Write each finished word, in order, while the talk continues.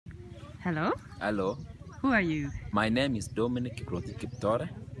Hello, Hello, who are you? my name is Dominique Kiptore.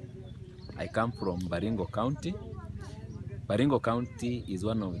 I come from Baringo County. Baringo County is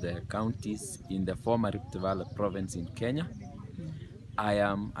one of the counties in the former Rift Valley province in Kenya. I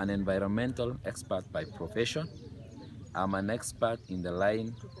am an environmental expert by profession. I'm an expert in the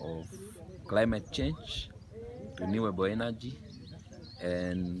line of climate change, renewable energy,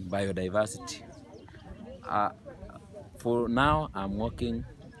 and biodiversity. Uh, for now, I'm working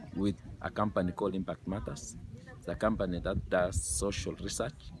with a company called Impact Matters. It's a company that does social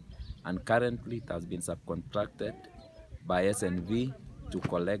research, and currently it has been subcontracted by SNV to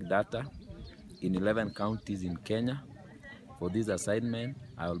collect data in 11 counties in Kenya. For this assignment,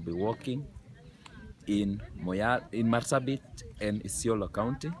 I will be working in Marsabit and Isiolo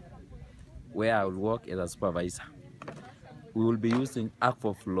County, where I will work as a supervisor. We will be using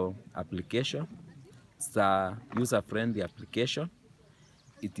Akvo Flow application. It's a user-friendly application.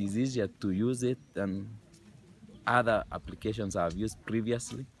 It is easier to use it than other applications I've used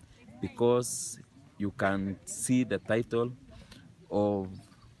previously because you can see the title of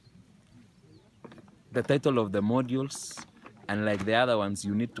the modules, and like the other ones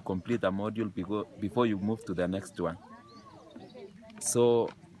you need to complete a module before you move to the next one. So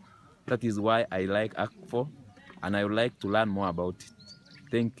that is why I like Akvo, and I would like to learn more about it.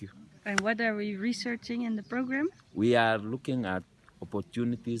 Thank you. And what are we researching in the program? We are looking at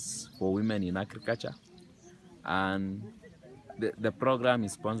opportunities for women in agriculture, and the program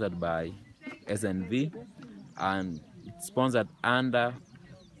is sponsored by SNV, and it's sponsored under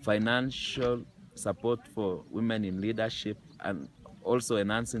financial support for women in leadership and also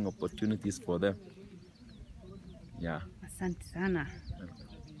enhancing opportunities for them. Yeah. Asante sana.